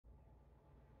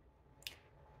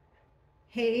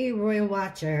Hey, Royal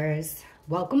Watchers.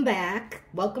 Welcome back.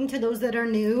 Welcome to those that are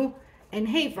new. And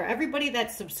hey, for everybody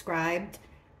that's subscribed,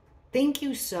 thank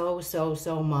you so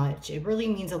much. It really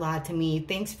means a lot to me.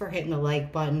 Thanks for hitting the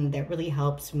like button. That really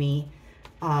helps me.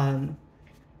 I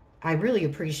really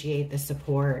appreciate the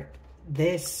support.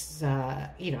 This,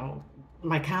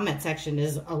 my comment section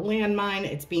is a landmine.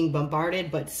 It's being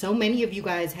bombarded, but so many of you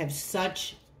guys have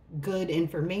such good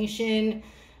information.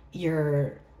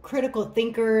 You're critical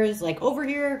thinkers. Like over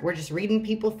here, we're just reading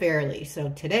people fairly. So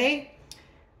today,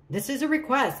 this is a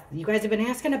request. You guys have been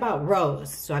asking about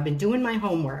Rose. So I've been doing my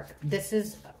homework. This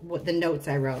is what the notes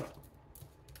I wrote.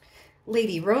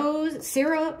 Lady Rose,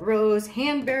 Sarah Rose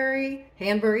Hanbury.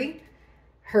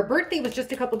 Her birthday was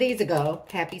just a couple days ago.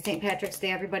 Happy St. Patrick's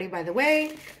Day, everybody, by the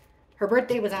way. Her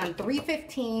birthday was on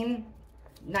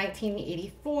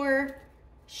 3/15/1984.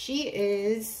 She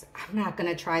is, I'm not going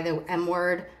to try the M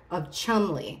word, of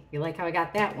Chumley. You like how I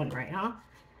got that one right, huh?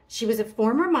 She was a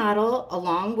former model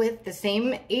along with the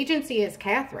same agency as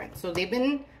Catherine. So they've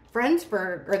been friends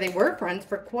they were friends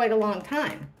for quite a long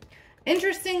time.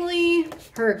 Interestingly,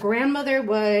 her grandmother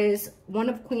was one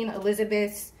of Queen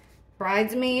Elizabeth's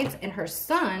bridesmaids, and her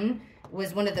son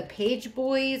was one of the page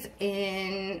boys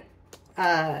in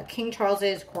King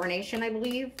Charles's coronation, I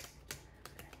believe.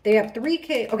 They have 3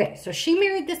 kids. Okay, so she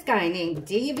married this guy named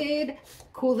David,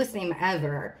 coolest name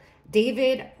ever,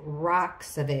 David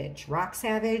Rocksavage.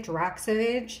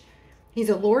 He's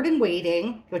a lord in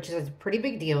waiting, which is a pretty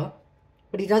big deal,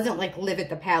 but he doesn't like live at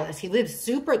the palace. He lives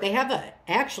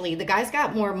actually, the guy's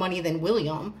got more money than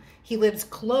William. He lives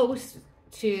close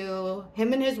to,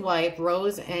 him and his wife,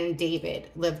 Rose and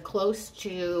David, live close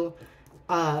to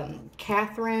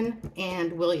Catherine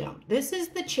and William. This is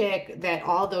the chick that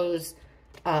all those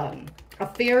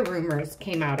affair rumors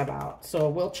came out about. So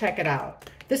we'll check it out.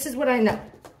 This is what I know.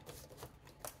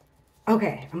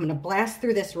 Okay, I'm going to blast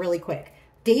through this really quick.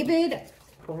 David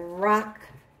Rocksavage.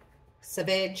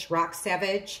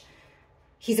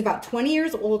 He's about 20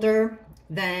 years older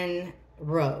than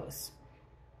Rose.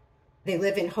 They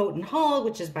live in Houghton Hall,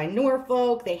 which is by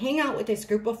Norfolk. They hang out with this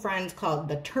group of friends called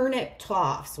the Turnip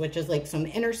Toffs, which is like some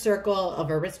inner circle of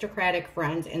aristocratic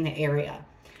friends in the area.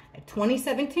 In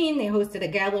 2017, they hosted a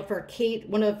gala for Kate,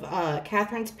 one of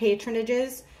Catherine's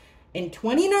patronages. In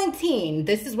 2019,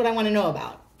 this is what I want to know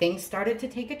about. Things started to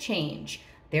take a change.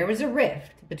 There was a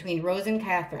rift between Rose and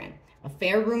Catherine.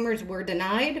 Affair rumors were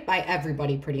denied by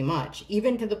everybody pretty much,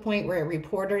 even to the point where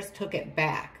reporters took it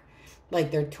back.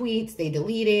 Like their tweets, they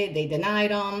deleted, they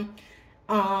denied them.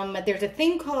 There's a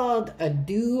thing called a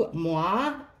deux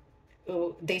moi.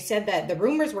 They said that the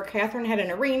rumors were Catherine had an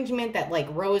arrangement that like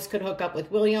Rose could hook up with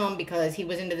William because he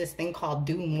was into this thing called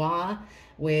deux moi,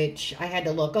 which I had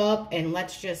to look up, and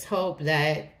let's just hope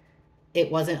that it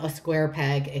wasn't a square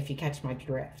peg, if you catch my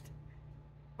drift.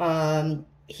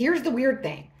 Here's the weird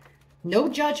thing. No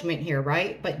judgment here,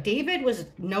 right? But David was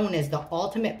known as the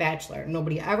ultimate bachelor.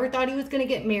 Nobody ever thought he was going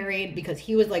to get married because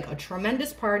he was like a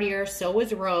tremendous partier. So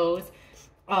was Rose.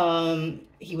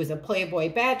 He was a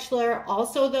playboy bachelor.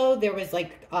 Also, though, there was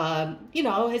like,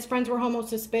 his friends were homo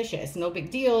suspicious. No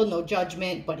big deal, no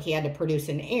judgment, but he had to produce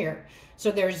an heir.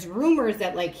 So there's rumors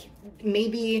that like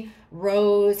maybe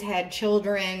Rose had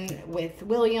children with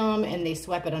William and they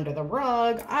swept it under the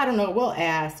rug. I don't know. We'll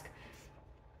ask.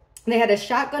 They had a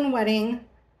shotgun wedding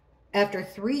after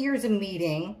 3 years of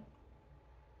meeting.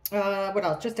 What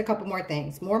else? Just a couple more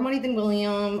things. More money than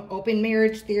William, open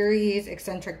marriage theories,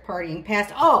 eccentric partying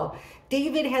past. Oh,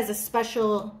 David has a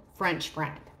special French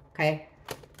friend, okay?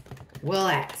 We'll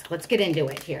ask. Let's get into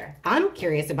it here. I'm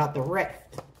curious about the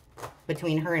rift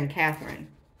between her and Catherine.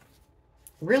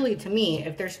 Really, to me,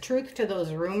 if there's truth to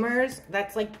those rumors,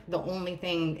 that's like the only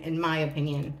thing, in my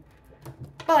opinion.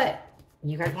 But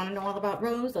you guys want to know all about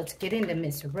Rose? Let's get into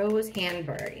Miss Rose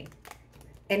Hanbury.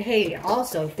 And hey,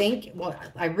 also,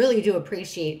 I really do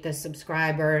appreciate the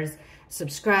subscribers,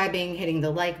 subscribing, hitting the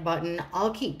like button.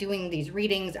 I'll keep doing these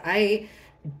readings. I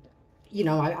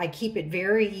keep it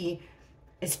very,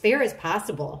 as fair as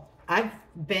possible. I've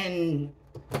been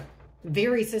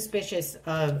very suspicious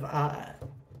of, I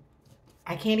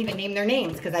can't even name their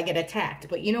names because I get attacked.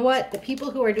 But you know what? The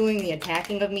people who are doing the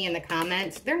attacking of me in the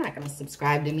comments, they're not going to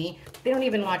subscribe to me. They don't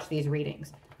even watch these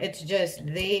readings. It's just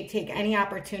they take any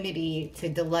opportunity to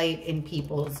delight in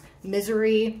people's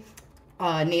misery,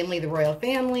 namely the royal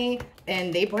family,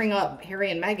 and they bring up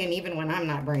Harry and Meghan even when I'm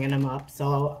not bringing them up.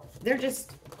 So they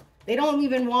don't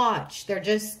even watch. They're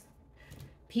just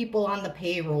people on the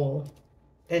payroll.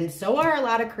 And so are a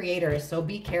lot of creators, so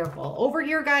be careful. Over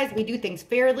here, guys, we do things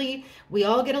fairly. We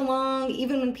all get along.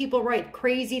 Even when people write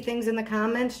crazy things in the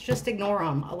comments, just ignore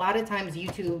them. A lot of times,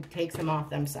 YouTube takes them off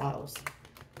themselves.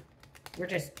 We're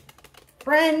just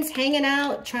friends hanging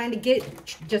out, trying to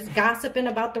just gossiping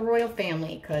about the royal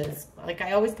family. Because, like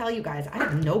I always tell you guys, I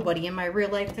have nobody in my real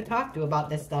life to talk to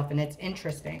about this stuff, and it's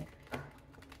interesting.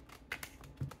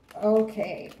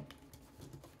 Okay.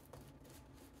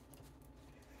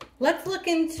 Let's look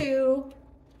into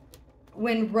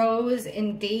when Rose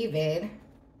and David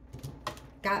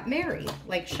got married.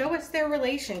 Like, show us their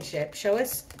relationship. Show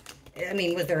us, I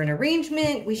mean, was there an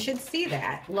arrangement? We should see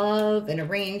that. Love, an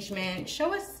arrangement.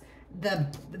 Show us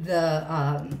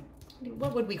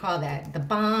what would we call that? The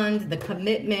bond, the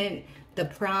commitment, the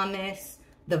promise,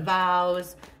 the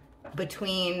vows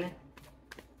between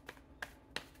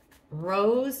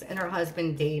Rose and her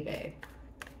husband, David.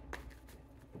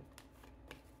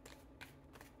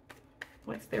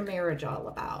 What's their marriage all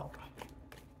about?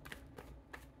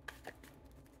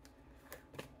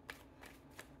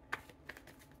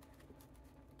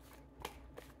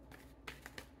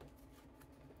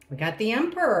 We got the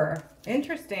Emperor.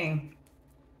 Interesting.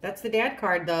 That's the dad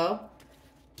card, though.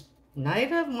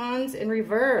 Knight of Wands in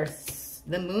reverse.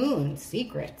 The Moon.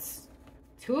 Secrets.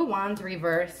 Two of Wands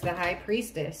reverse. The High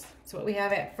Priestess. That's what we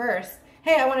have at first.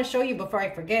 Hey, I want to show you before I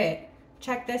forget.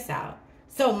 Check this out.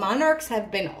 So monarchs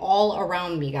have been all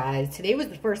around me, guys. Today was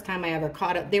the first time I ever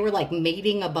caught up. They were like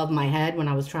mating above my head when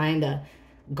I was trying to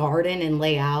garden and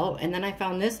lay out. And then I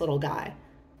found this little guy.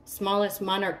 Smallest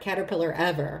monarch caterpillar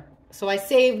ever. So I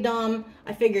saved them.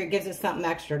 I figure it gives us something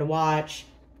extra to watch.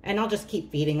 And I'll just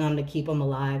keep feeding them to keep them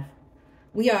alive.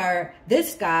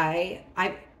 This guy,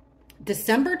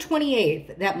 December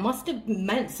 28th, that must have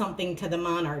meant something to the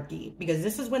monarchy. Because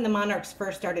this is when the monarchs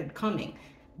first started coming.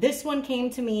 This one came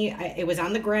to me. It was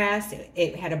on the grass.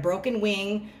 It had a broken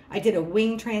wing. I did a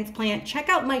wing transplant. Check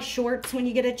out my shorts when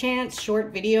you get a chance.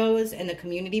 Short videos and the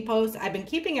community posts. I've been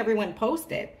keeping everyone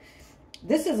posted.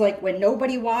 This is like when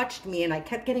nobody watched me and I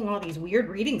kept getting all these weird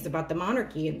readings about the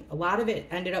monarchy, and a lot of it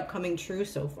ended up coming true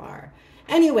so far.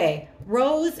 Anyway,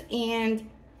 Rose and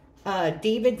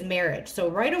David's marriage. So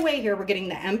right away here, we're getting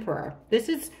the Emperor.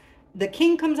 The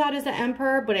king comes out as the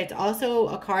Emperor, but it's also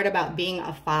a card about being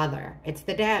a father. It's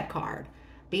the dad card,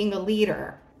 being a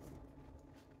leader.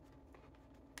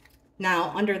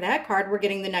 Now, under that card, we're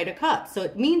getting the Knight of Cups. So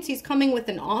it means he's coming with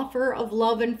an offer of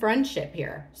love and friendship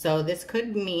here. So this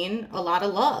could mean a lot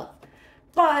of love.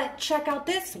 But check out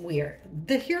this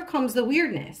here comes the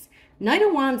weirdness. Knight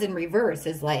of Wands in reverse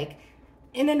is like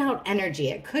in and out energy.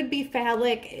 It could be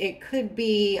phallic. It could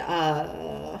be,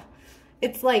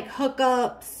 it's like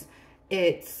hookups.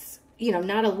 It's,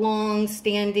 not a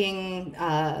long-standing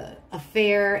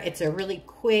affair. It's a really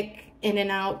quick in and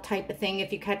out type of thing,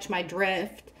 if you catch my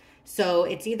drift. So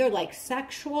it's either like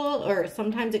sexual or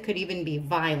sometimes it could even be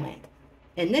violent.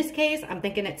 In this case, I'm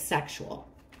thinking it's sexual.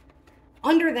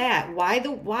 Under that,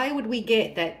 why would we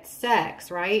get that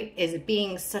sex, right, is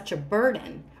being such a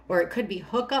burden? Or it could be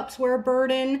hookups were a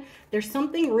burden. There's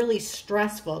something really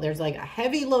stressful. There's like a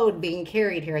heavy load being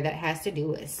carried here that has to do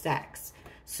with sex.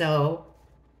 So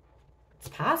it's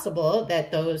possible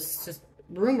that those just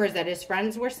rumors that his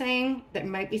friends were saying, there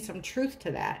might be some truth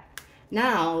to that.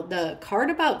 Now, the card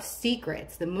about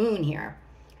secrets, the Moon here.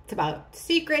 It's about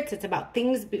secrets. It's about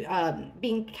things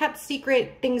being kept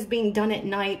secret, things being done at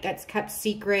night that's kept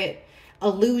secret,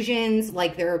 illusions.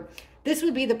 Like this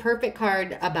would be the perfect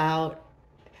card about,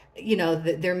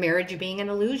 their marriage being an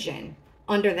illusion.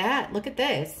 Under that, look at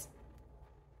this.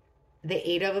 The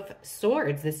Eight of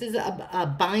Swords. This is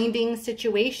a binding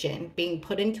situation, being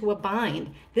put into a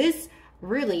bind.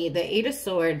 Really, the Eight of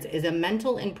Swords is a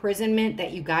mental imprisonment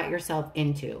that you got yourself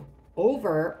into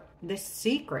over this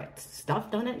secret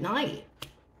stuff done at night.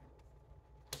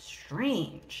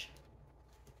 Strange.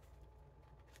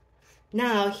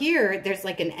 Now here, there's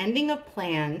like an ending of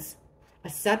plans, a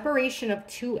separation of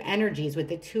two energies with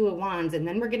the Two of Wands, and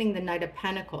then we're getting the Knight of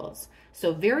Pentacles.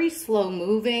 So very slow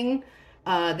moving.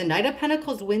 The Knight of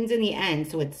Pentacles wins in the end,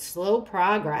 so it's slow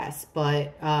progress,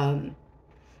 but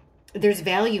there's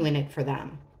value in it for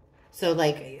them. So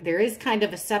like there is kind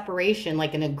of a separation,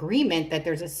 like an agreement that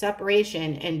there's a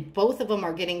separation, and both of them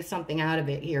are getting something out of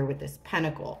it here with this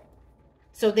pentacle.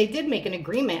 So they did make an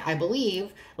agreement, I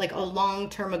believe, like a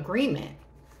long-term agreement.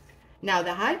 Now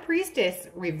the High Priestess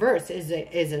reverse is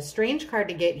a strange card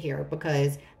to get here,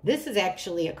 because this is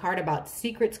actually a card about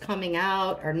secrets coming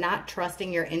out or not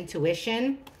trusting your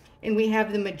intuition. And we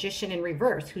have the Magician in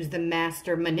reverse, who's the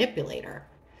master manipulator.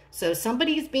 So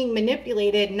somebody's being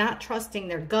manipulated, not trusting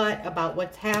their gut about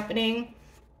what's happening.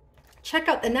 Check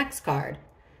out the next card,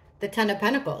 the Ten of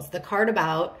Pentacles, the card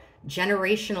about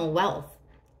generational wealth,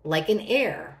 like an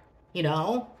heir,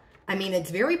 I mean,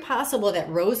 it's very possible that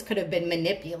Rose could have been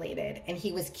manipulated and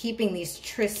he was keeping these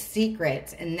tryst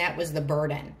secrets, and that was the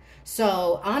burden.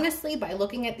 So honestly, by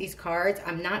looking at these cards,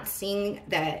 I'm not seeing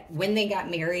that when they got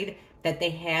married that they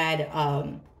had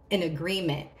an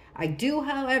agreement. I do,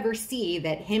 however, see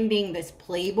that him being this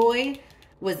playboy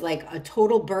was like a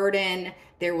total burden.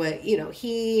 There was, you know,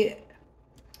 she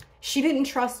didn't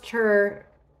trust her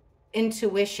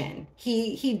intuition.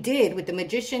 He did with the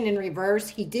Magician in reverse.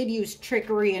 He did use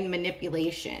trickery and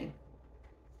manipulation.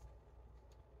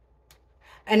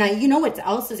 And you know what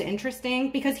else is interesting?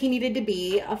 Because he needed to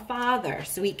be a father.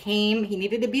 So he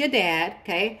needed to be a dad,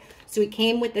 okay? So he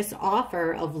came with this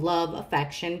offer of love,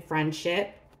 affection,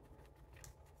 friendship.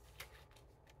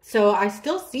 So I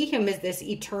still see him as this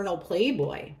eternal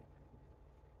playboy.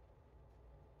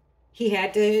 He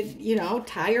had to, you know,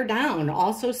 tie her down,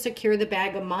 also secure the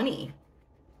bag of money.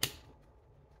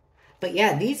 But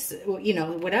yeah, these, you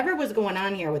know, whatever was going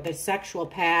on here with the sexual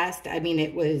past, I mean,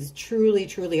 it was truly,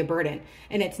 truly a burden.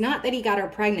 And it's not that he got her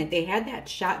pregnant. They had that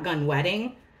shotgun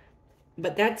wedding,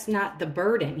 but that's not the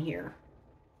burden here.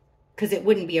 Because it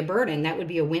wouldn't be a burden. That would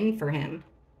be a win for him.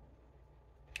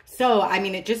 So, I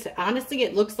mean, it just, honestly,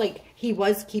 it looks like he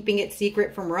was keeping it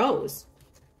secret from Rose.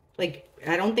 Like,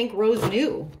 I don't think Rose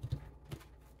knew.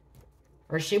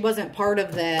 Or she wasn't part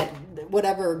of that,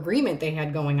 whatever agreement they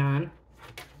had going on.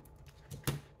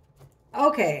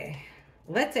 Okay,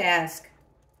 let's ask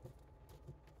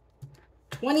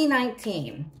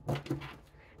 2019.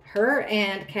 Her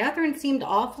and Catherine seemed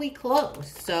awfully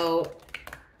close. So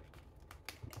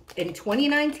in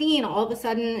 2019, all of a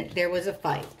sudden there was a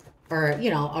fight or, you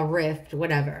know, a rift,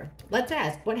 whatever. Let's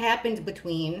ask what happened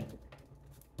between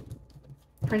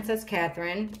Princess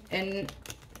Catherine and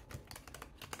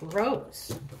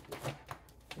Rose.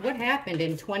 What happened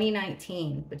in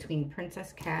 2019 between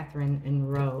Princess Catherine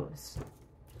and Rose?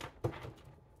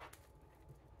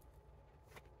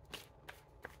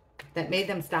 That made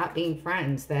them stop being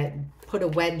friends, that put a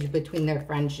wedge between their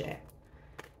friendship.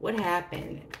 What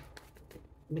happened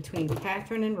between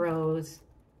Catherine and Rose?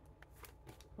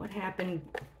 What happened?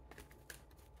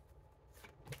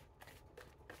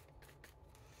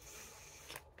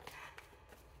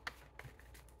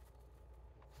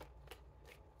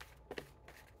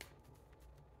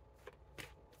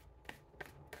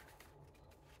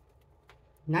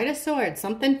 Knight of Swords,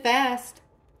 something fast.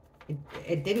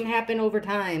 It didn't happen over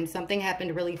time. Something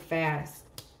happened really fast.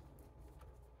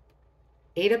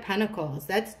 Eight of Pentacles.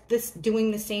 That's this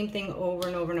doing the same thing over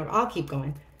and over and over. I'll keep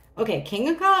going. Okay, King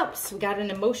of Cups. We got an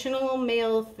emotional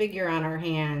male figure on our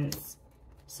hands.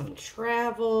 Some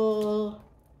travel.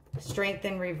 Strength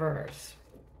in reverse.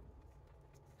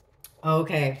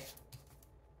 Okay.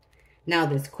 Now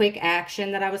this quick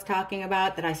action that I was talking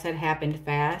about that I said happened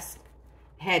fast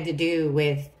had to do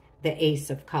with the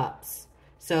Ace of Cups.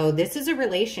 So this is a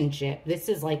relationship. This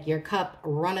is like your cup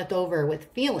runneth over with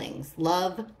feelings,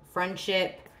 love,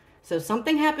 friendship. So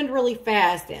something happened really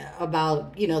fast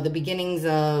about, you know, the beginnings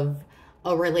of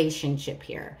a relationship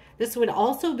here. This would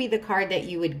also be the card that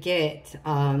you would get,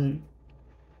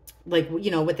 like,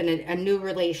 you know, with a new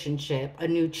relationship, a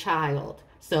new child.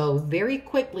 So very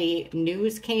quickly,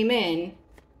 news came in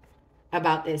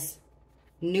about this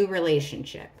new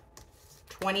relationship.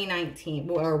 2019,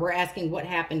 or we're asking what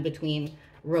happened between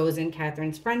Rose and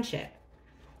Catherine's friendship.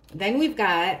 Then we've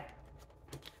got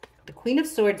the Queen of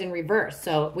Swords in reverse.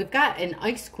 So we've got an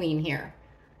Ice Queen here.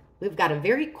 We've got a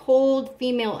very cold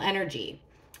female energy.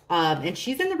 And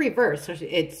she's in the reverse. So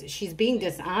she's being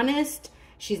dishonest.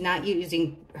 She's not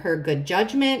using her good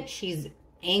judgment. She's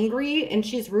angry and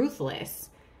she's ruthless.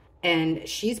 And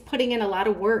she's putting in a lot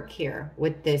of work here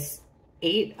with this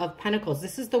Eight of Pentacles.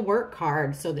 This is the work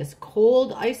card. So this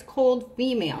cold, ice cold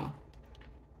female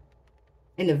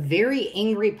in a very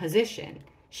angry position.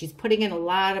 She's putting in a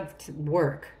lot of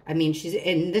work. I mean,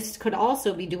 and this could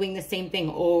also be doing the same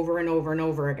thing over and over and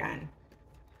over again.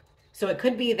 So it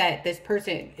could be that this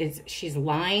person she's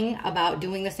lying about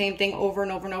doing the same thing over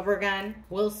and over and over again.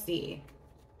 We'll see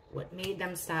what made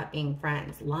them stop being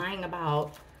friends. Lying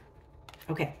about,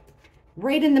 okay,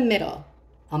 right in the middle.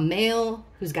 A male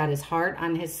who's got his heart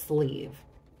on his sleeve.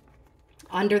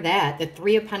 Under that, the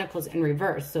Three of Pentacles in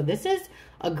reverse. So this is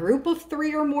a group of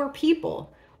 3 or more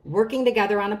people working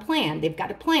together on a plan. They've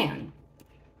got a plan.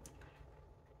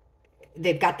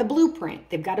 They've got the blueprint.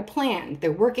 They've got a plan.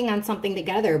 They're working on something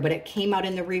together, but it came out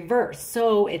in the reverse.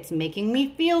 So it's making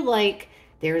me feel like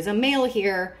there's a male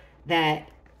here that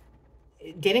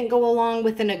didn't go along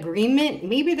with an agreement.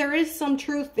 Maybe there is some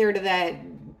truth there to that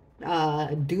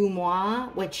deux moi,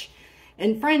 which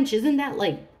in French, isn't that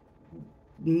like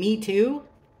me too?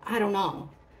 I don't know.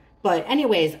 But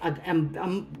anyways,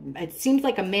 it seems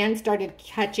like a man started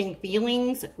catching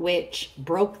feelings, which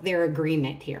broke their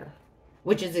agreement here,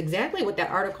 which is exactly what that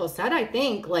article said, I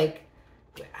think. Like,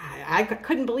 I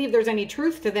couldn't believe there's any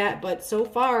truth to that, but so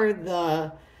far,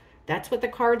 that's what the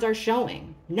cards are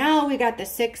showing. Now we got the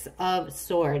Six of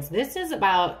Swords. This is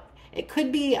about, it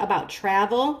could be about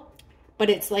travel, but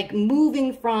it's like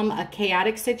moving from a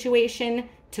chaotic situation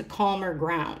to calmer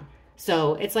ground.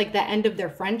 So it's like the end of their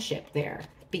friendship there.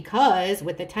 Because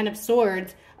with the Ten of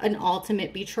Swords, an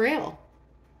ultimate betrayal.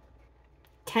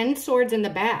 10 swords in the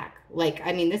back. Like,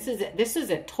 I mean, this is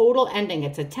a total ending.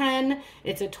 It's a 10.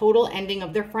 It's a total ending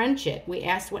of their friendship. We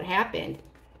asked what happened.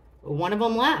 One of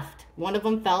them left. One of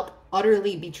them felt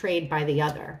utterly betrayed by the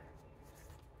other.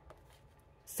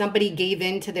 Somebody gave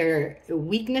in to their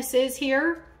weaknesses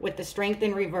here with the Strength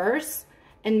in reverse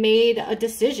and made a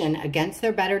decision against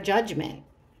their better judgment.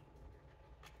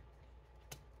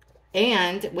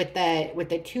 And with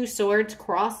the two swords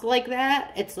crossed like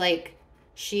that, it's like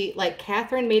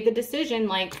Catherine made the decision,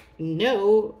 like,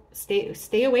 no,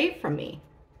 stay away from me.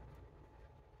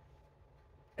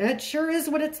 That sure is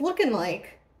what it's looking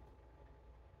like.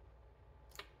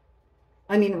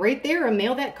 I mean, right there, a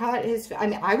male that caught his, I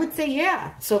mean, I would say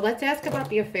yeah. So let's ask about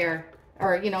the affair,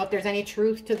 or, you know, if there's any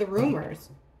truth to the rumors.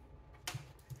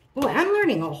 Boy, I'm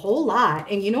learning a whole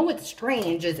lot. And you know what's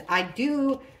strange is I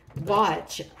do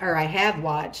watch, or I have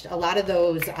watched a lot of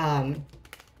those,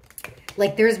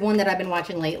 like there's one that I've been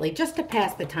watching lately just to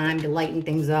pass the time, to lighten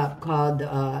things up, called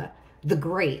The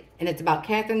Great. And it's about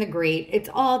Catherine the Great. It's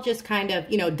all just kind of,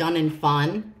 you know, done in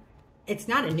fun. It's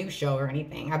not a new show or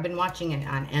anything. I've been watching it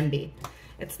on MB.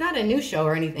 It's not a new show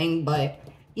or anything, but,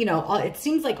 you know, it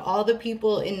seems like all the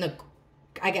people in the,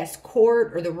 I guess,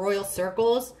 court or the royal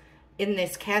circles in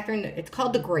this Catherine, it's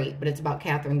called The Great, but it's about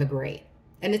Catherine the Great.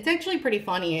 And it's actually pretty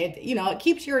funny. It, you know, it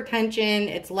keeps your attention.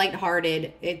 It's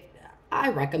lighthearted. I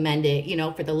recommend it, you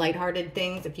know, for the lighthearted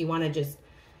things. If you want to just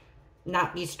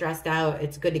not be stressed out,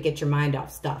 it's good to get your mind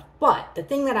off stuff. But the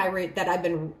thing that I've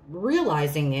been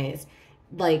realizing is,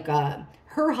 like,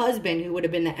 her husband, who would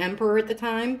have been the emperor at the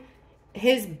time,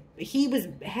 he was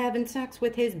having sex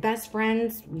with his best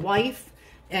friend's wife.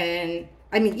 And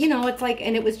I mean, you know, it's like,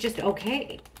 and it was just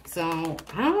okay. So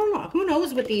I don't know. Who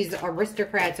knows what these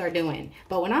aristocrats are doing?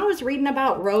 But when I was reading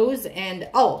about Rose and,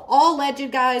 oh, all alleged,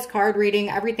 guys, card reading,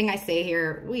 everything I say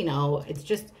here, we know. It's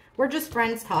just, we're just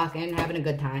friends talking, having a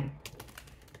good time.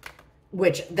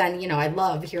 Which then, you know, I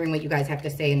love hearing what you guys have to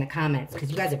say in the comments, because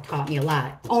you guys have taught me a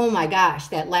lot. Oh my gosh,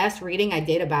 that last reading I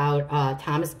did about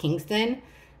Thomas Kingston,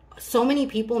 so many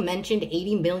people mentioned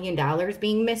 $80 million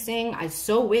being missing. I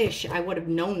so wish I would have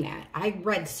known that. I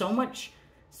read so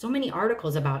many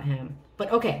articles about him.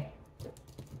 But okay,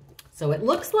 so it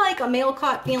looks like a male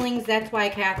caught feelings. That's why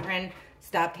Catherine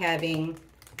stopped being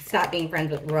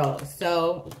friends with Rose.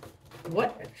 So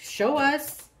show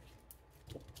us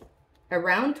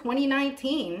around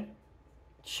 2019,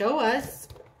 show us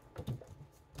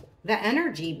the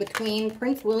energy between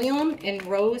Prince William and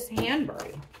Rose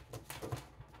Hanbury.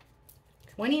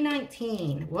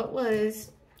 2019,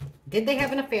 did they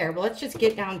have an affair? Well, let's just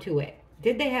get down to it.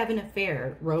 Did they have an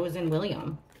affair, Rose and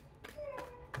William?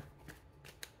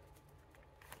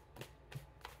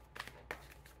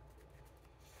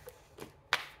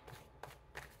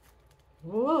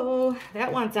 Whoa,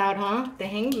 that one's out, huh? The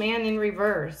Hanged Man in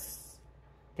reverse.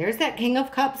 There's that King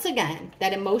of Cups again.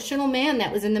 That emotional man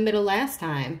that was in the middle last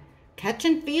time.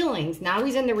 Catching feelings. Now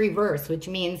he's in the reverse, which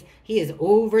means he is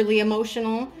overly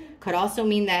emotional. Could also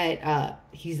mean that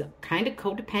he's kind of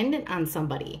codependent on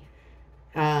somebody.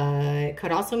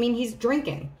 Could also mean he's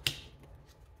drinking.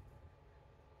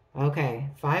 Okay,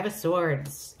 Five of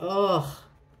Swords. Ugh.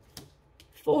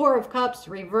 Four of Cups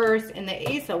reverse and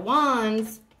the Ace of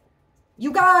Wands.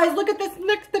 You guys, look at this.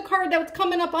 The card that's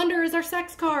coming up under is our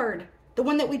sex card. The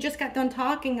one that we just got done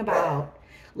talking about.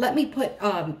 Let me put,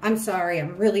 I'm sorry,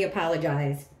 I'm really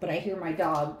apologize, but I hear my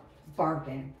dog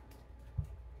barking.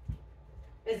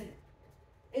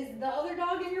 Is the other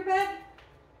dog in your bed?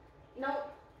 No.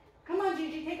 Come on,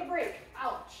 Gigi, take a break.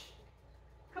 Ouch.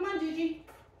 Come on, Gigi,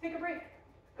 take a break.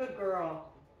 Good girl.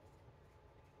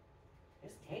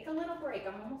 Just take a little break.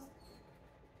 I'm almost.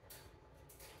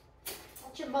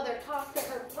 Let your mother talk to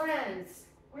her friends.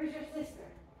 Where's your sister?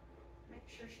 Make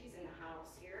sure she's in the house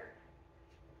here.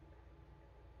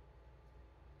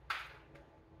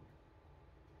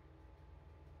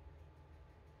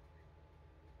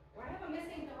 Do I have a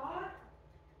missing dog?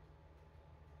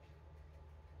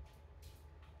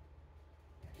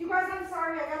 You guys, I'm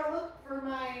sorry. I gotta look for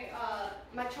my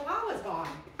my chihuahua's gone.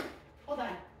 Hold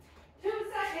on. 2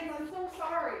 seconds. I'm so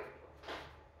sorry.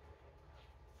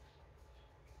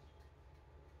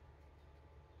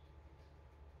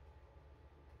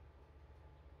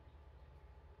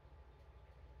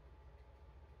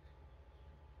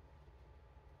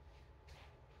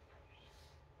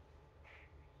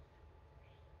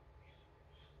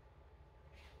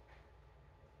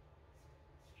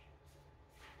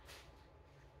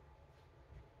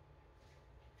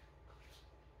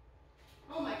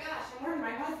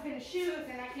 his shoes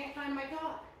and I can't find my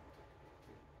dog.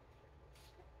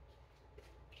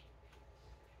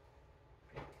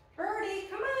 Birdie,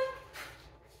 come on.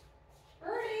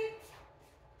 Birdie.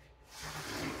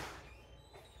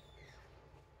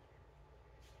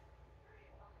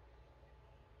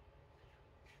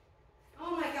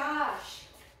 Oh my gosh.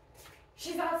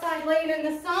 She's outside laying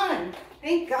in the sun.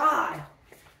 Thank God.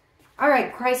 All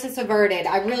right, crisis averted.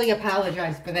 I really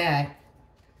apologize for that.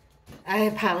 I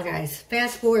apologize.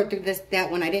 Fast forward through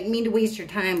that one. I didn't mean to waste your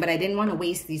time, but I didn't want to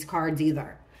waste these cards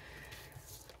either.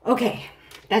 Okay,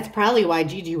 that's probably why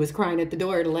Gigi was crying at the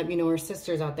door to let me know her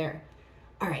sister's out there.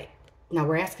 All right, now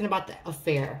we're asking about the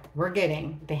affair. We're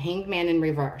getting the Hanged Man in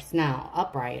reverse. Now,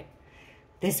 upright.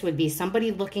 This would be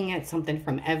somebody looking at something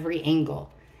from every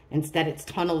angle. Instead, it's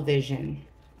tunnel vision.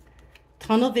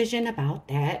 Tunnel vision about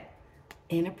that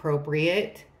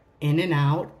inappropriate in and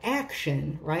out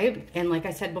action, right? And like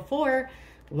I said before,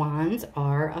 wands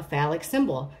are a phallic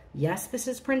symbol. Yes, this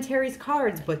is Prince Harry's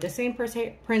cards, but this ain't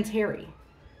Prince Harry.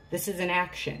 This is an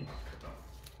action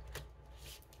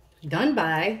done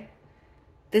by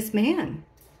this man.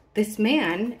 This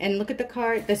man, and look at the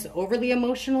card, this overly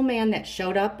emotional man that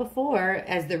showed up before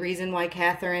as the reason why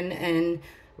Catherine and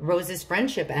Rose's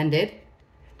friendship ended.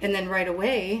 And then right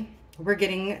away, we're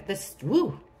getting this,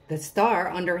 the star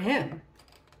under him.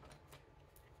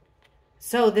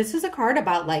 So this is a card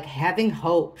about like having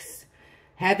hopes,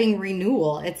 having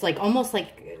renewal. It's like almost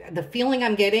like the feeling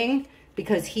I'm getting,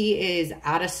 because he is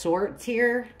out of sorts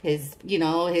here.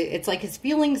 It's like his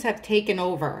feelings have taken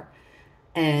over.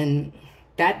 And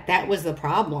that was the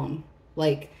problem.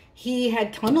 Like he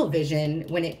had tunnel vision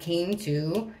when it came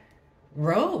to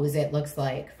Rose, it looks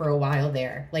like, for a while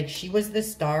there. Like she was the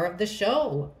star of the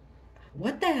show.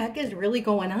 What the heck is really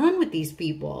going on with these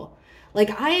people? Like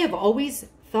I have always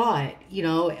thought,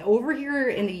 over here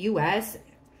in the US,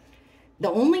 the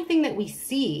only thing that we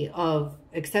see of,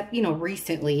 except,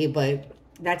 recently, but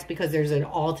that's because there's an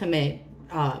ultimate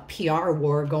PR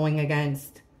war going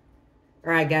against,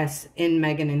 or I guess in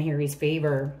Meghan and Harry's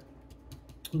favor.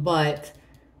 But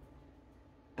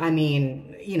I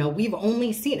mean, we've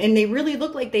only seen, and they really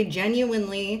look like they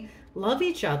genuinely love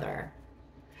each other.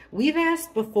 We've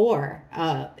asked before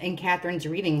in Catherine's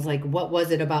readings, like, what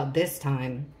was it about this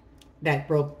time that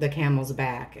broke the camel's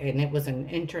back? And it was an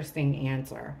interesting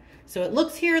answer. So it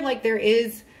looks here like there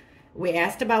is, we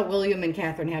asked about William and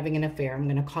Catherine having an affair. I'm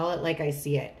going to call it like I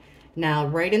see it. Now,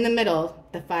 right in the middle,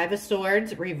 the Five of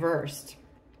Swords reversed.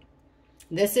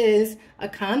 This is a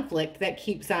conflict that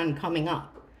keeps on coming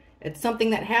up. It's something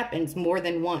that happens more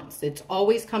than once. It's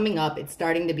always coming up. It's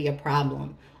starting to be a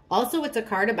problem. Also, it's a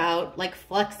card about, like,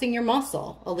 flexing your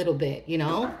muscle a little bit,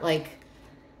 Like,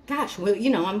 gosh,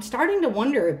 I'm starting to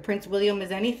wonder if Prince William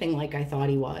is anything like I thought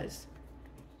he was.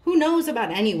 Who knows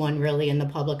about anyone, really, in the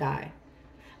public eye?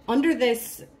 Under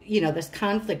this, this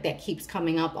conflict that keeps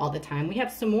coming up all the time, we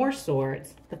have some more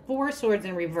swords. The Four of Swords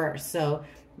in reverse. So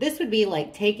this would be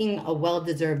like taking a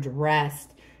well-deserved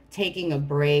rest, taking a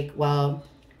break. Well,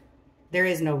 there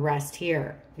is no rest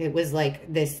here. It was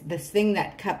like this thing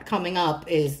that kept coming up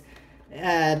is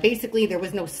basically there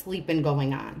was no sleeping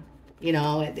going on.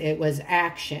 It was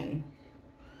action.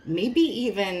 Maybe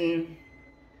even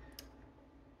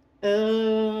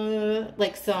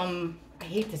like some, I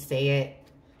hate to say it,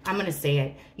 I'm going to say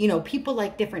it. People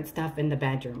like different stuff in the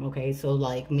bedroom, okay? So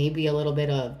like maybe a little bit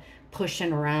of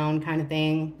pushing around kind of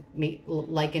thing,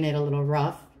 liking it a little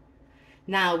rough.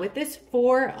 Now with this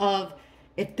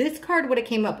if this card would have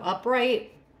came up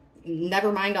upright,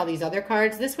 never mind all these other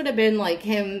cards, this would have been like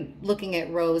him looking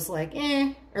at Rose like,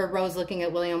 or Rose looking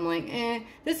at William like,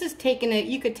 This is taking it.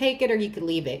 You could take it or you could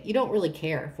leave it. You don't really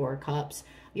care, Four of Cups.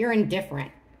 You're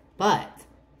indifferent. But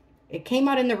it came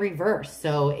out in the reverse.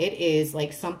 So it is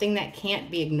like something that can't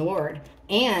be ignored.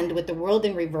 And with the World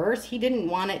in reverse, he didn't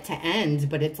want it to end,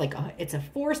 but it's like, it's a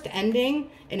forced ending.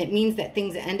 And it means that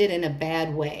things ended in a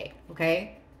bad way.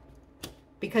 Okay.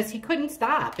 Because he couldn't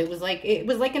stop. It was like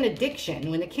an addiction.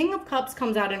 When the King of Cups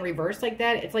comes out in reverse like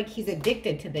that, it's like he's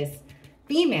addicted to this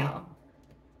female.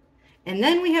 And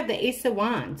then we have the Ace of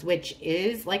Wands, which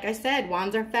is, like I said,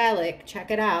 wands are phallic. Check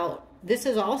it out. This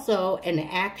is also an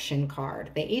action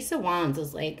card. The Ace of Wands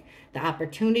is like the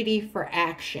opportunity for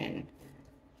action.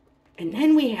 And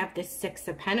then we have the Six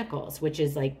of Pentacles, which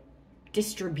is like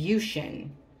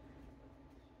distribution.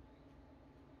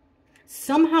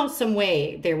 Somehow, some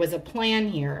way, there was a plan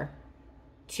here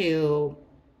to,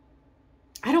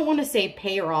 I don't want to say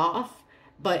pay her off,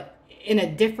 but in a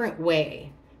different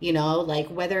way, like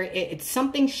whether it's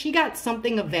something, she got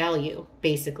something of value,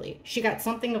 basically. She got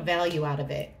something of value out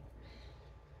of it.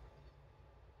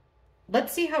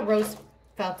 Let's see how Rose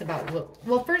felt about...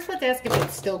 Well, first let's ask if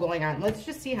it's still going on. Let's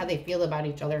just see how they feel about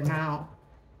each other now.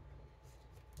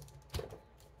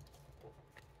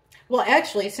 Well,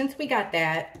 actually, since we got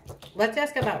that, let's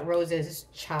ask about Rose's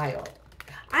child.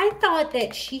 I thought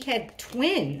that she had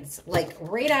twins, like,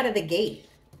 right out of the gate.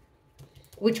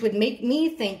 Which would make me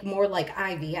think more like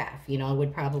IVF, you know,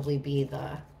 would probably be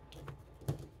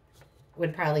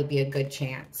a good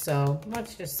chance. So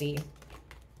let's just see.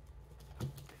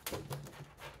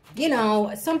 You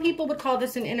know, some people would call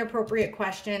this an inappropriate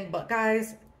question, but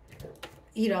guys,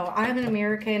 you know, I'm an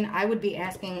American. I would be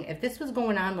asking, if this was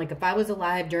going on, like if I was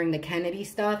alive during the Kennedy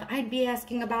stuff, I'd be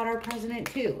asking about our president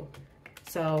too.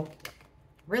 So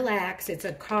relax. It's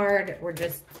a card. We're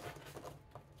just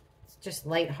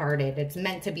lighthearted. It's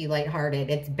meant to be lighthearted.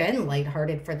 It's been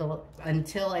lighthearted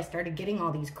until I started getting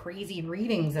all these crazy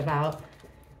readings about,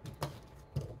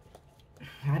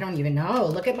 I don't even know.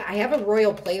 Look at I have a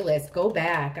royal playlist. Go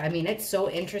back. I mean, it's so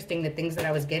interesting, the things that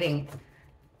I was getting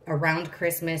around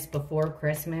Christmas, before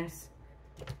Christmas.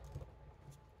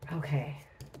 Okay.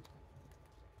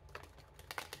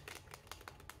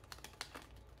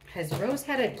 Has Rose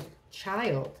had a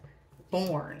child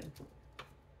born?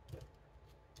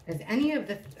 Is any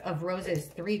of Rose's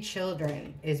 3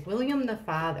 children, is William the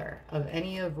father of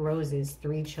any of Rose's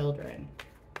 3 children?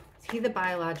 Is he the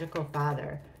biological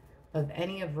father of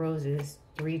any of Rose's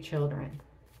 3 children?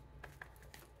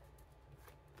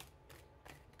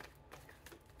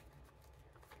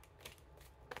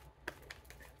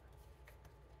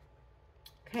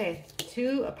 Okay,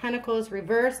 2 of Pentacles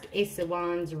reversed, Ace of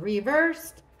Wands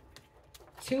reversed,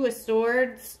 2 of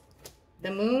Swords,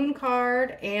 the Moon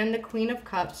card, and the Queen of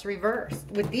Cups reversed.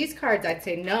 With these cards, I'd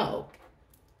say no.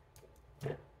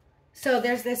 So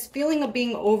there's this feeling of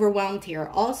being overwhelmed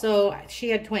here. Also, she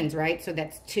had twins, right? So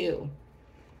that's 2.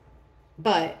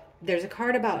 But there's a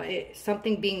card about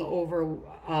something being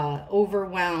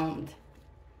overwhelmed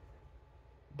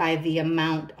by the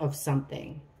amount of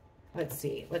something. Let's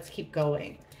see. Let's keep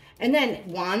going. And then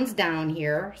Wands down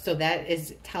here. So that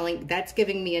is that's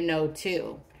giving me a no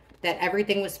too. That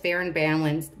everything was fair and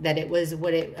balanced, that it was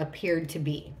what it appeared to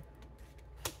be.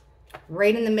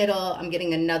 Right in the middle, I'm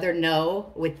getting another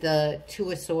no with the 2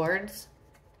 of Swords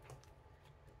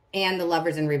and the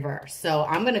Lovers in reverse. So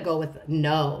I'm going to go with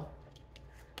no.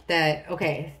 That,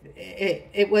 okay,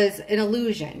 it was an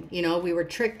illusion. You know, we were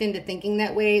tricked into thinking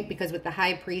that way because with the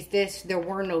High Priestess, there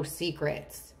were no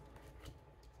secrets.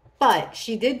 But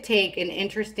she did take an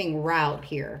interesting route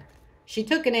here. She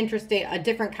took a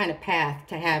different kind of path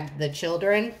to have the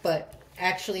children, but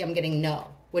actually I'm getting no,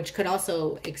 which could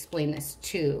also explain this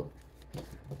too.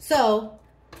 So,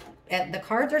 the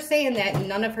cards are saying that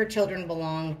none of her children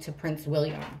belong to Prince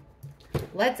William.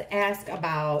 Let's ask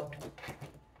about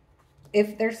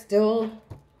if they're still,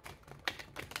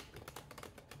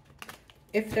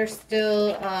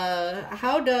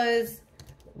 how does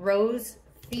Rose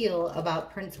feel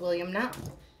about Prince William now?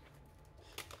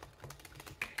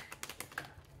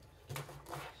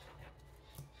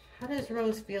 How does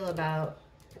Rose feel about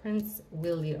Prince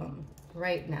William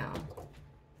right now?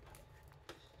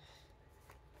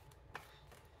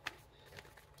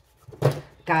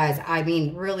 Guys, I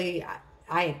mean, really,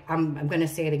 I'm going to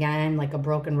say it again like a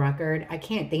broken record. I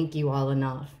can't thank you all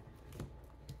enough.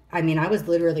 I mean, I was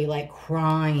literally like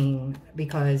crying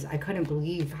because I couldn't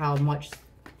believe how much,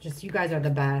 just you guys are the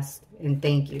best, and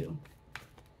thank you.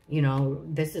 You know,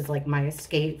 this is like my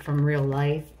escape from real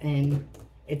life, and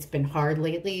it's been hard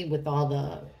lately with all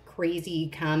the crazy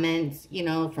comments, you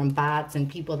know, from bots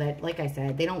and people that, like I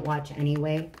said, they don't watch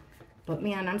anyway. But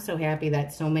man, I'm so happy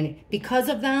that so many, because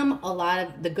of them, a lot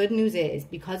of, the good news is,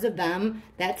 because of them,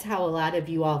 that's how a lot of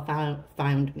you all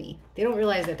found me. They don't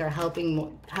realize that they're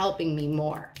helping me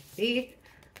more. See?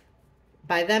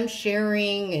 By them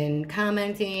sharing and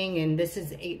commenting, and this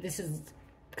is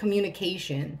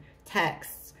communication,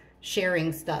 texts,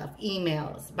 sharing stuff,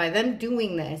 emails. By them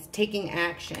doing this, taking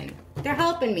action, they're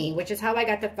helping me, which is how I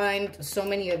got to find so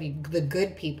many of you, the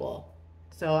good people.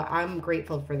 So I'm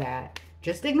grateful for that.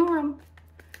 Just ignore them.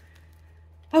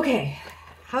 Okay,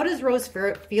 how does Rose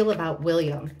feel about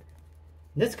William?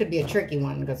 This could be a tricky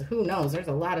one because who knows? There's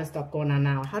a lot of stuff going on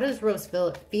now. How does Rose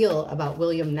feel about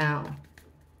William now?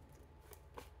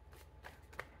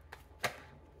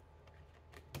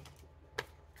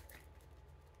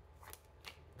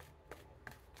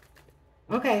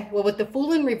 Okay, well, with the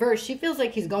Fool in reverse, she feels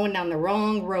like he's going down the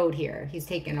wrong road here. He's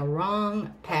taking a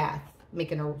wrong path,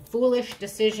 making a foolish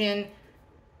decision.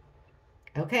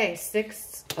 Okay,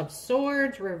 6 of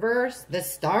Swords reverse, the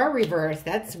Star reverse.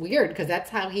 That's weird because that's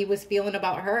how he was feeling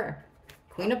about her.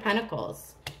 Queen of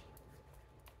Pentacles.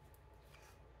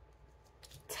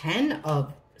 Ten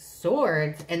of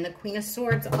Swords and the Queen of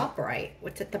Swords upright.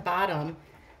 What's at the bottom?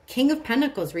 King of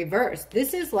Pentacles reversed.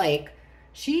 This is like,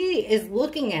 she is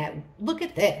looking at, look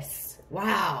at this.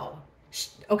 Wow.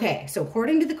 Okay, so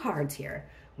according to the cards here,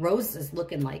 Rose is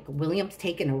looking like William's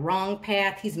taking a wrong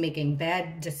path. He's making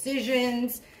bad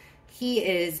decisions. He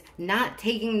is not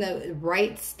taking the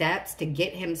right steps to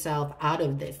get himself out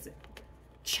of this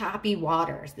choppy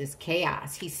waters, this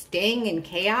chaos. He's staying in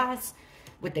chaos.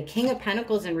 With the King of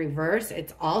Pentacles in reverse,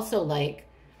 it's also like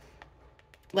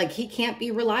he can't be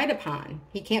relied upon.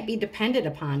 He can't be depended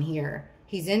upon here.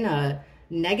 He's in a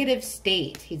negative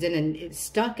state. He's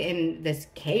stuck in this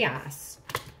chaos.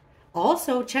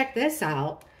 Also, check this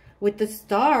out. With the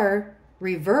Star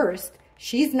reversed,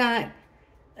 she's not,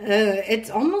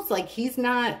 it's almost like he's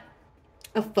not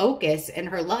a focus in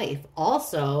her life.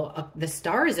 Also, the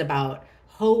Star is about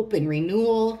hope and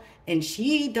renewal, and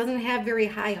she doesn't have very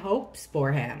high hopes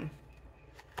for him.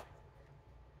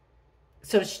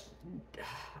 So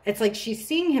it's like she's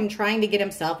seeing him trying to get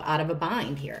himself out of a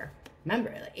bind here.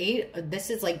 Remember,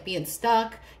 this is like being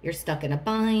stuck. You're stuck in a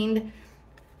bind.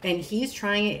 And he's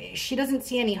trying, she doesn't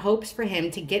see any hopes for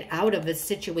him to get out of the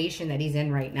situation that he's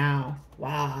in right now.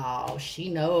 Wow, she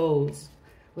knows.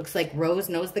 Looks like Rose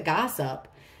knows the gossip.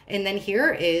 And then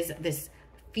here is this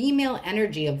female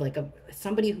energy of like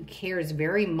somebody who cares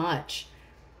very much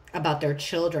about their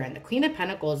children. The Queen of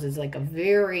Pentacles is like a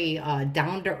very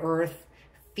down-to-earth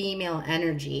female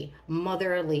energy,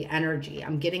 motherly energy.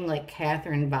 I'm getting like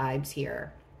Catherine vibes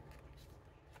here.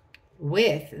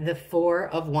 With the Four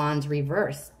of Wands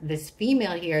reversed. This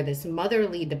female here, this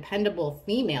motherly, dependable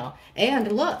female.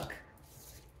 And look,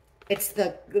 it's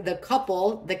the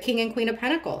couple, the King and Queen of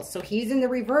Pentacles. So he's in the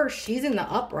reverse, she's in the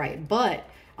upright. But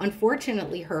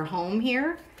unfortunately, her home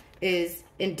here is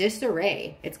in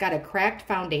disarray. It's got a cracked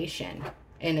foundation.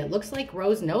 And it looks like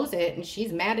Rose knows it, and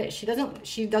she's mad at it.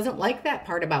 She doesn't like that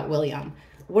part about William.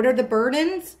 What are the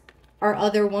burdens? Our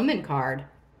Other Woman card.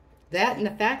 That and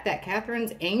the fact that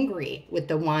Catherine's angry with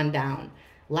the wand down.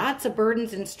 Lots of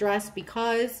burdens and stress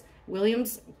because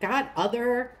William's got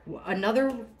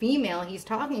another female he's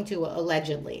talking to,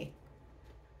 allegedly.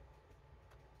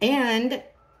 And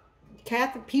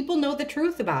people know the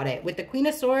truth about it. With the Queen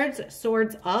of Swords,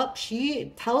 swords up,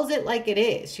 she tells it like it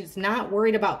is. She's not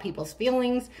worried about people's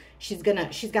feelings. She's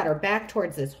got her back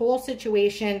towards this whole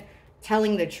situation,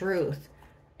 telling the truth.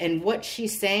 And what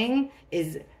she's saying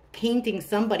is painting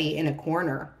somebody in a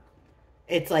corner.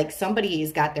 It's like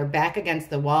somebody's got their back against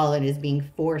the wall and is being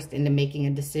forced into making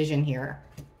a decision here.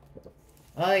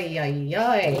 Ay, ay,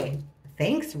 ay.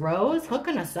 Thanks, Rose,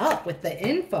 hooking us up with the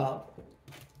info.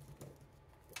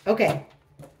 Okay.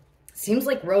 Seems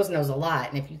like Rose knows a lot.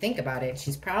 And if you think about it,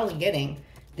 she's probably getting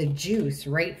the juice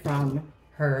right from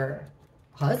her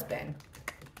husband,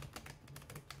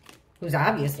 who's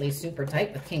obviously super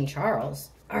tight with King Charles.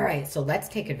 All right, so let's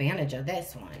take advantage of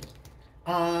this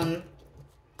one.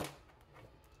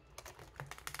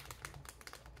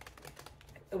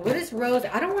 What is Rose?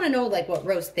 I don't want to know like what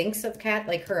Rose thinks of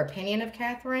like her opinion of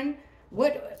Catherine.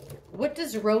 What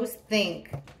does Rose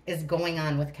think is going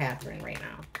on with Catherine right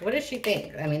now? What does she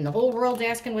think? I mean, the whole world's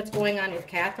asking what's going on with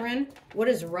Catherine. What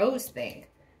does Rose think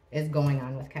is going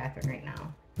on with Catherine right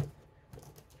now?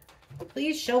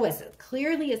 Please show us as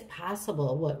clearly as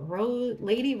possible what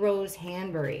Lady Rose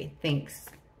Hanbury thinks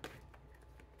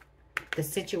the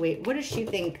situation. What does she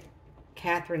think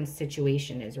Catherine's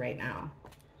situation is right now?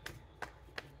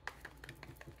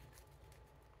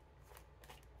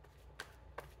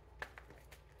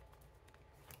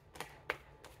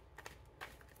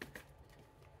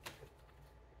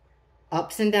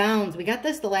 Ups and downs. We got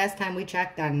this the last time we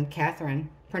checked on Catherine,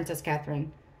 Princess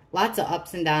Catherine. Lots of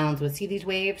ups and downs. See these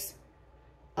waves?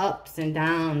 Ups and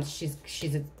downs.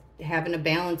 She's having a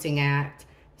balancing act.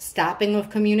 Stopping of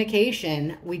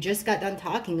communication. We just got done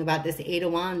talking about this Eight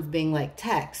of Wands being like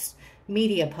text,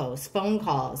 media posts, phone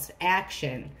calls,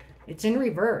 action. It's in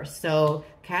reverse. So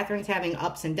Catherine's having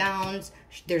ups and downs.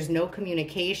 There's no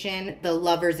communication. The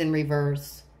Lover's in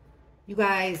reverse. You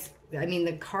guys, I mean,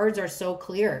 the cards are so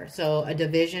clear. So a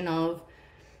division of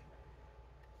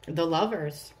the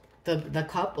Lovers, the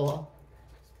couple,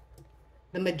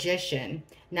 the Magician.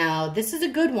 Now, this is a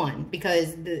good one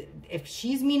because if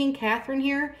she's meaning Catherine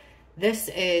here, this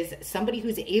is somebody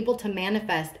who's able to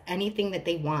manifest anything that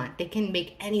they want. They can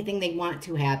make anything they want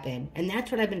to happen. And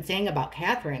that's what I've been saying about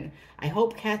Catherine. I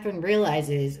hope Catherine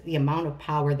realizes the amount of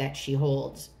power that she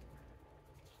holds.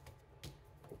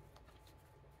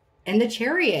 And the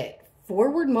Chariot,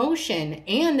 forward motion,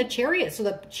 and the Chariot. So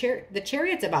the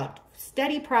Chariot's about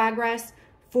steady progress,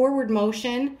 forward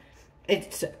motion.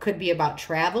 It could be about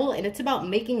travel, and it's about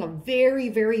making a very,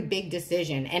 very big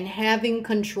decision and having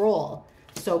control.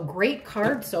 So great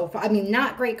cards so far. I mean,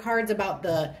 not great cards about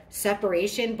the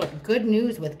separation, but good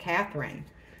news with Catherine.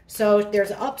 So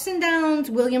there's ups and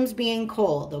downs, Williams being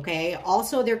cold, okay?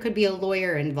 Also, there could be a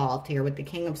lawyer involved here with the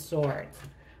King of Swords.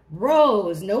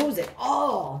 Rose knows it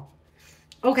all.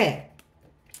 Okay,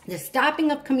 the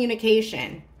stopping of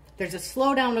communication. There's a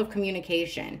slowdown of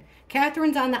communication.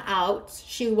 Catherine's on the outs.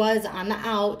 She was on the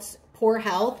outs, poor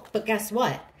health, but guess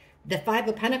what? The Five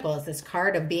of Pentacles, this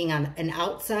card of being an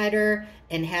outsider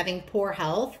and having poor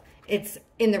health, it's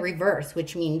in the reverse,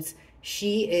 which means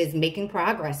she is making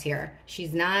progress here.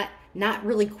 She's not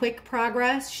really quick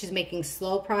progress. She's making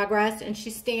slow progress, and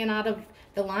she's staying out of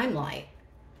the limelight.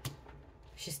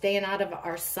 She's staying out of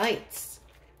our sights.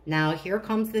 Now, here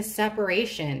comes this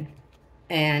separation,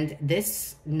 and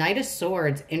this Knight of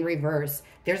Swords in reverse.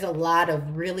 There's a lot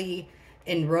of really,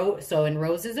 in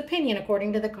Rose's opinion,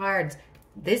 according to the cards,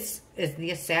 this is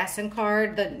the Assassin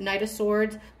card, the Knight of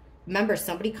Swords. Remember,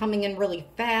 somebody coming in really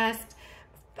fast.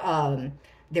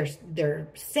 They're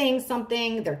saying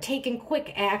something. They're taking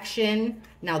quick action.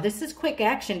 Now, this is quick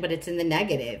action, but it's in the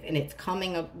negative, and it's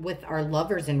coming up with our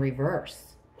Lovers in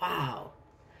reverse. Wow.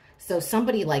 So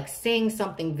somebody like saying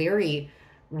something very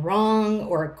wrong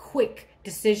or a quick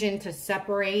decision to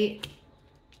separate.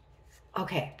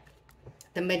 Okay.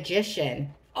 The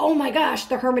Magician. Oh my gosh,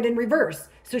 the Hermit in reverse.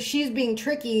 So she's being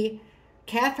tricky.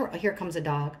 Catherine, here comes a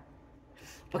dog.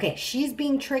 Okay, she's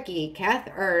being tricky.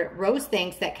 Rose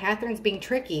thinks that Catherine's being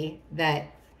tricky,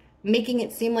 that making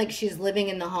it seem like she's living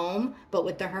in the home, but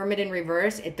with the Hermit in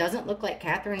reverse, it doesn't look like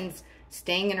Catherine's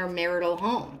staying in her marital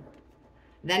home.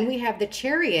 Then we have the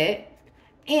Chariot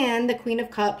and the Queen of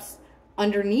Cups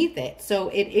underneath it. So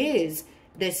it is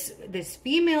this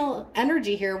female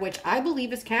energy here, which I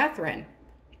believe is Catherine.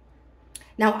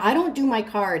 Now, I don't do my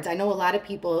cards. I know a lot of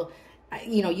people,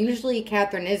 you know, usually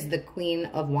Catherine is the Queen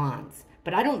of Wands.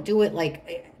 But I don't do it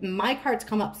like, my cards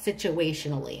come up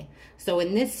situationally. So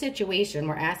in this situation,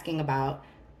 we're asking about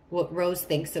what Rose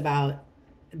thinks about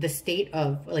the state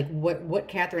of, like, what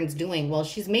Catherine's doing. Well,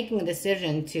 she's making a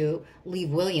decision to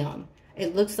leave William.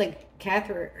 It looks like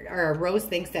Rose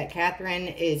thinks that Catherine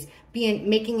is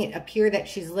making it appear that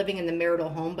she's living in the marital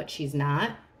home, but she's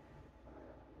not.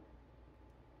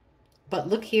 But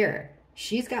look here.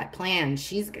 She's got plans.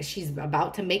 She's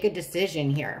about to make a decision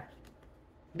here.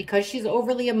 Because she's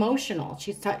overly emotional.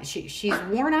 She's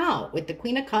worn out with the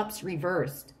Queen of Cups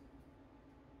reversed.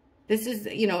 This is,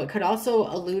 you know, it could also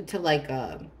allude to like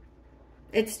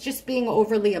it's just being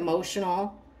overly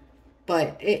emotional,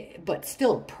 but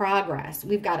still progress.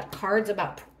 We've got cards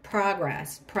about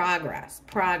progress.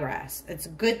 It's a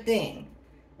good thing.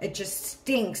 It just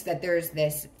stinks that there's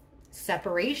this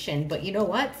separation, but you know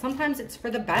what? Sometimes it's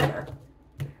for the better.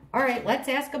 All right, let's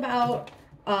ask about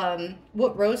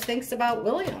what Rose thinks about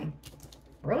William.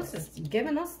 Rose is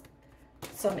giving us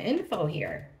some info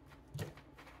here.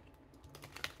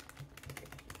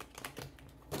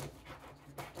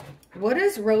 What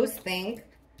does Rose think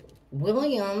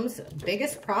William's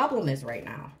biggest problem is right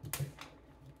now?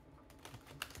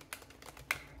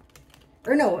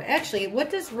 Or no, actually, what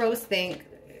does Rose think,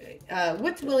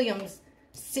 what's William's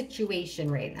situation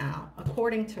right now,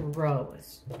 according to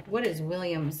Rose? What is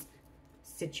William's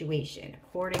situation?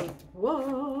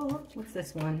 What's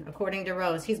this one? According to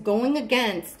Rose, he's going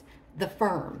against the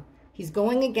firm. He's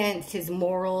going against his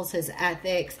morals, his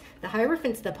ethics. The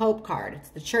Hierophant's the Pope card. It's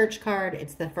the Church card.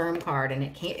 It's the firm card, and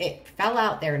it fell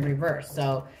out there in reverse.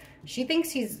 So she thinks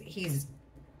he's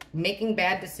making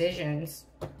bad decisions.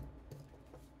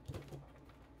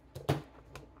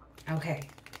 Okay.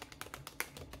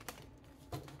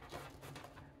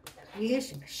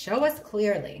 Please show us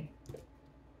clearly.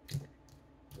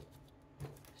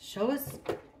 Show us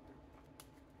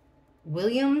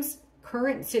William's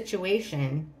current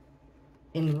situation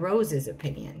in Rose's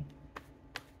opinion.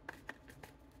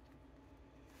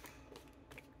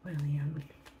 William.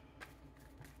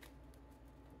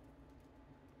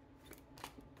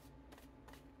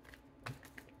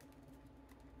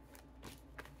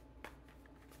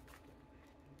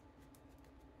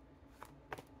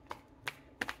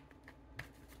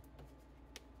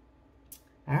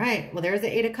 All right, well, there's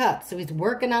the Eight of Cups. So he's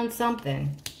working on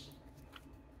something.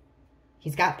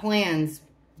 He's got plans.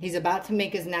 He's about to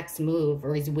make his next move,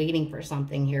 or he's waiting for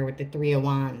something here with the Three of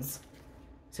Wands.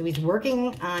 So he's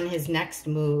working on his next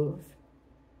move.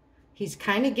 He's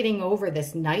kind of getting over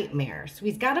this nightmare. So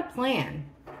he's got a plan.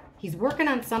 He's working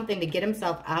on something to get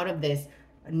himself out of this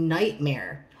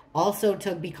nightmare. Also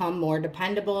to become more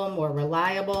dependable, more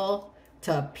reliable,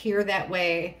 to appear that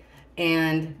way.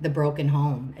 And the broken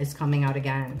home is coming out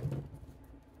again.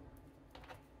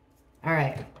 All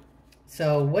right.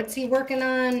 So what's he working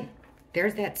on?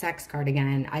 There's that sex card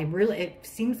again. It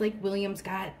seems like William's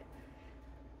got,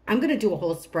 I'm going to do a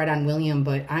whole spread on William,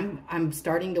 but I'm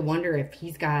starting to wonder if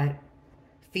he's got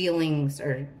feelings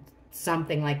or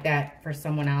something like that for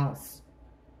someone else.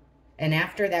 And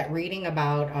after that reading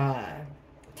about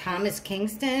Thomas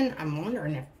Kingston, I'm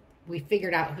wondering if we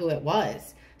figured out who it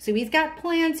was. So he's got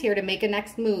plans here to make a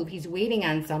next move. He's waiting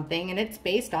on something, and it's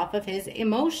based off of his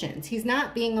emotions. He's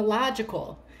not being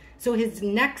illogical. So his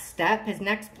next step, his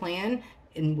next plan,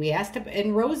 and we asked him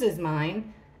in Rose's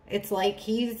mind, it's like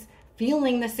he's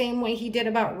feeling the same way he did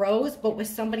about Rose, but with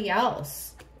somebody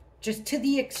else. Just to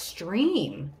the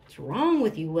extreme. What's wrong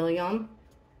with you, William?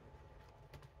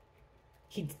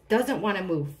 He doesn't want to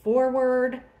move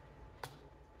forward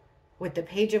with the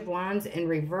Page of Wands in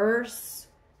reverse.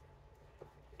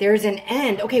 There's an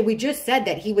end. Okay, we just said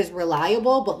that he was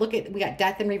reliable, but look at, we got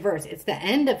death in reverse. It's the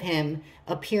end of him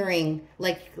appearing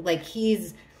like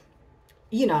he's,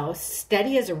 you know,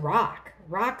 steady as a rock.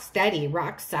 Rock steady,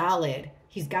 rock solid.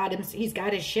 He's got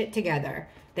his shit together.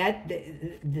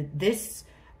 This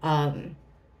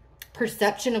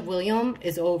perception of William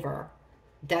is over.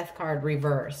 Death card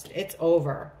reversed. It's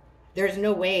over. There's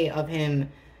no way of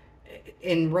him,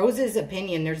 in Rose's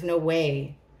opinion, there's no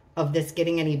way of this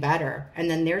getting any better.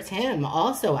 And then there's him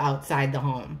also outside the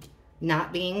home,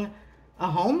 not being a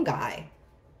home guy.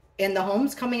 And the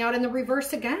home's coming out in the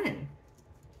reverse again.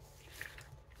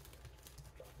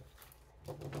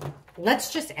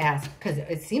 Let's just ask, because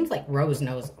it seems like Rose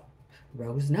knows.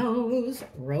 Rose knows.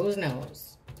 Rose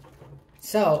knows.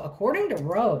 So, according to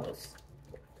Rose,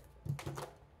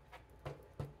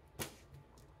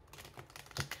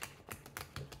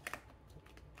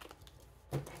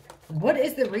 what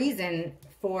is the reason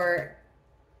for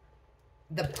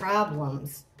the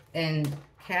problems in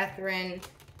Catherine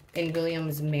and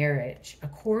William's marriage?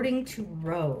 According to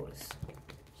Rose,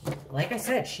 like I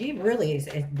said, she really is,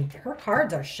 her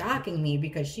cards are shocking me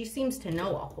because she seems to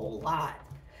know a whole lot.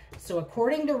 So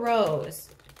according to Rose,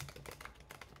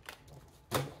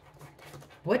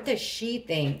 what does she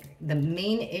think the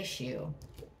main issue,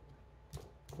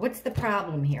 what's the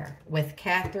problem here with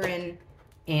Catherine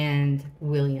and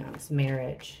William's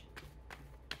marriage?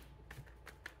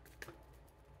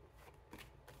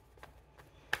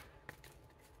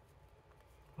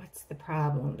 What's the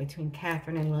problem between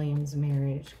Catherine and William's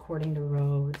marriage, according to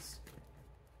Rose?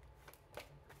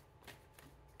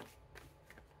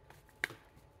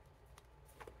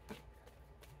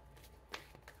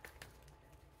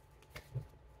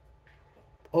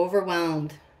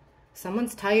 Overwhelmed.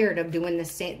 Someone's tired of doing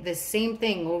this same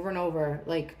thing over and over,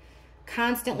 like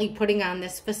constantly putting on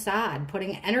this facade,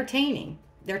 entertaining.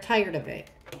 They're tired of it.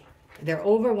 They're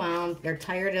overwhelmed. They're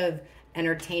tired of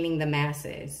entertaining the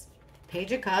masses.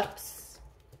 Page of Cups.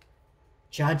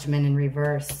 Judgment in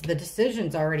reverse. The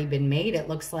decision's already been made. It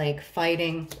looks like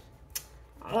fighting.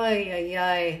 Ay, ay,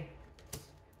 ay.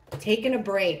 Taking a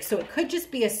break. So it could just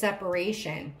be a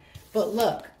separation. But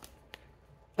look.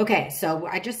 Okay, so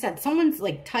I just said someone's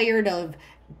like tired of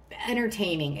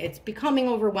entertaining. It's becoming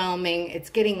overwhelming. It's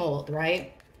getting old,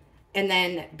 right? And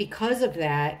then because of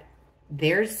that,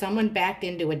 there's someone backed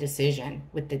into a decision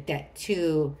with the debt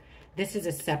too. This is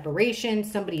a separation.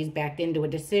 Somebody's backed into a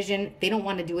decision. They don't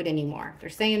want to do it anymore. They're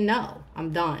saying, no,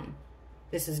 I'm done.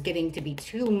 This is getting to be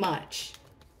too much.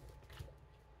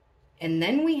 And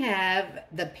then we have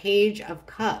the Page of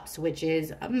Cups, which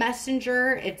is a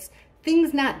messenger. It's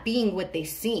things not being what they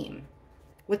seem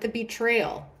with the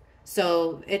betrayal.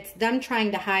 So it's them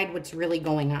trying to hide what's really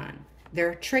going on.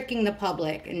 They're tricking the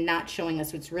public and not showing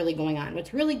us what's really going on.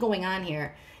 What's really going on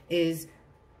here is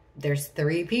there's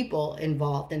 3 people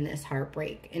involved in this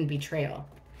heartbreak and betrayal.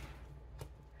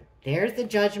 There's the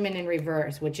Judgment in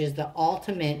reverse, which is the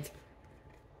ultimate.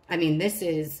 I mean, this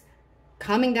is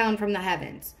coming down from the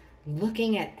heavens,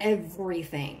 looking at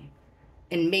everything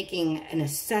and making an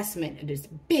assessment of this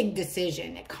big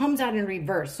decision. It comes out in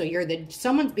reverse. So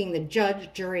someone's being the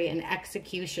judge, jury, and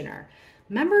executioner.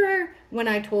 Remember when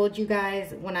I told you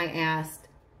guys, when I asked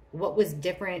what was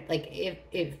different? Like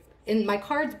if in my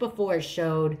cards before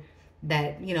showed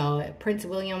that, you know, Prince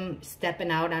William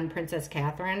stepping out on Princess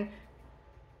Catherine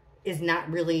is not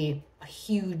really a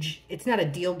huge, it's not a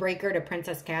deal breaker to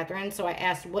Princess Catherine. So I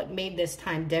asked what made this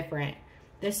time different.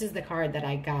 This is the card that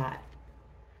I got,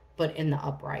 but in the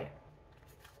upright.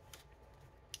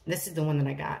 This is the one that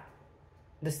I got,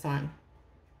 the Sun.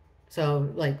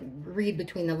 So, like, read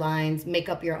between the lines, make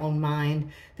up your own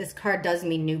mind. This card does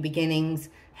mean new beginnings,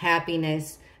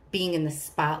 happiness, being in the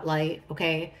spotlight,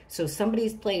 okay? So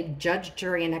somebody's played judge,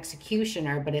 jury, and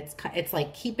executioner, but it's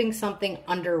like keeping something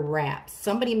under wraps.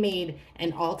 Somebody made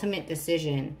an ultimate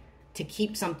decision to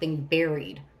keep something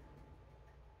buried,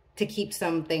 to keep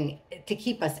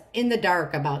us in the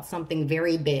dark about something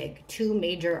very big. 2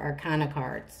 major arcana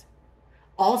cards.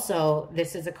 Also,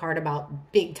 this is a card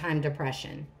about big time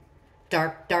depression,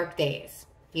 dark days.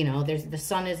 You know, the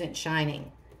sun isn't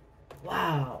shining.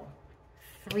 Wow.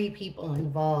 3 people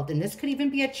involved, and this could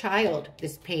even be a child,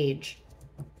 this page.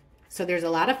 So there's a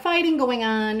lot of fighting going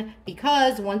on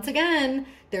because, once again,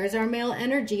 there's our male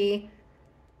energy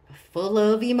full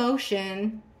of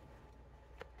emotion.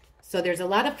 So there's a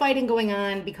lot of fighting going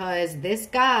on because this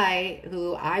guy,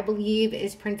 who I believe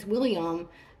is Prince William,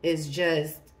 is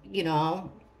just, you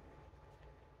know,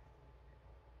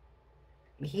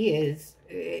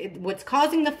 what's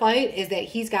causing the fight is that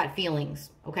he's got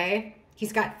feelings, okay?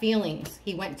 He's got feelings.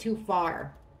 He went too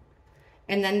far.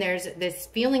 And then there's this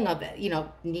feeling of, you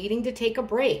know, needing to take a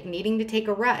break, needing to take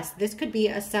a rest. This could be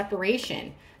a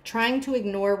separation, trying to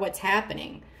ignore what's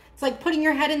happening. It's like putting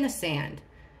your head in the sand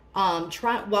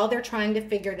while they're trying to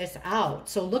figure this out.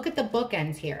 So look at the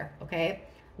bookends here, okay?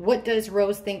 What does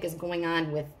Rose think is going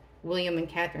on with William and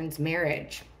Catherine's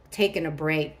marriage? Taking a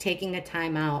break, taking a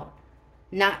time out,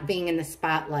 not being in the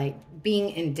spotlight,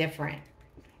 being indifferent.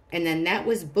 And then that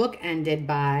was bookended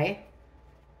by,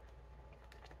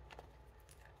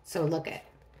 so look at,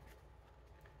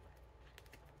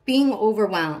 being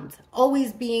overwhelmed,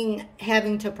 always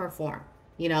having to perform.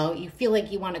 You know, you feel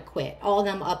like you want to quit. All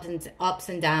them ups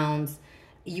and downs,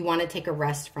 you want to take a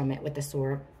rest from it with the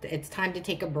sword. It's time to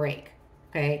take a break,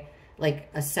 okay? Like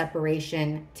a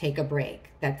separation, take a break.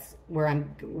 That's what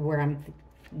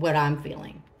I'm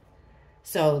feeling.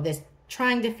 So this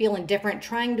trying to feel indifferent,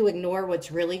 trying to ignore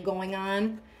what's really going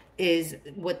on is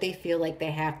what they feel like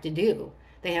they have to do.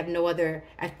 They have no other,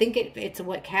 I think it's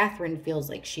what Catherine feels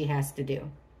like she has to do.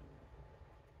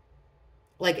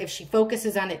 Like if she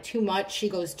focuses on it too much, she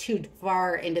goes too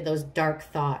far into those dark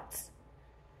thoughts.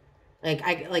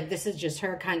 Like this is just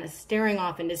her kind of staring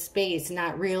off into space,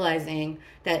 not realizing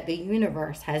that the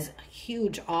universe has a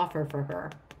huge offer for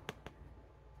her.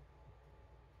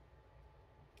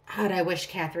 God, I wish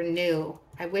Catherine knew.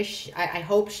 I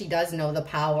hope she does know the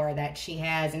power that she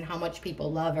has and how much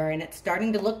people love her, and it's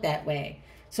starting to look that way.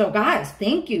 So guys,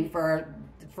 thank you for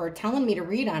telling me to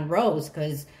read on Rose,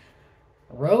 because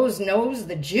Rose knows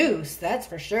the juice, that's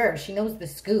for sure. She knows the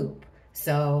scoop.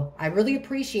 So I really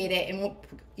appreciate it. And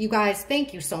you guys,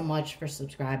 thank you so much for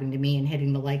subscribing to me and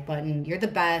hitting the like button. You're the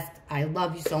best. I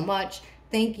love you so much.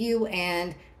 Thank you,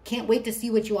 and can't wait to see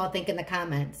what you all think in the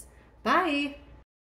comments. Bye.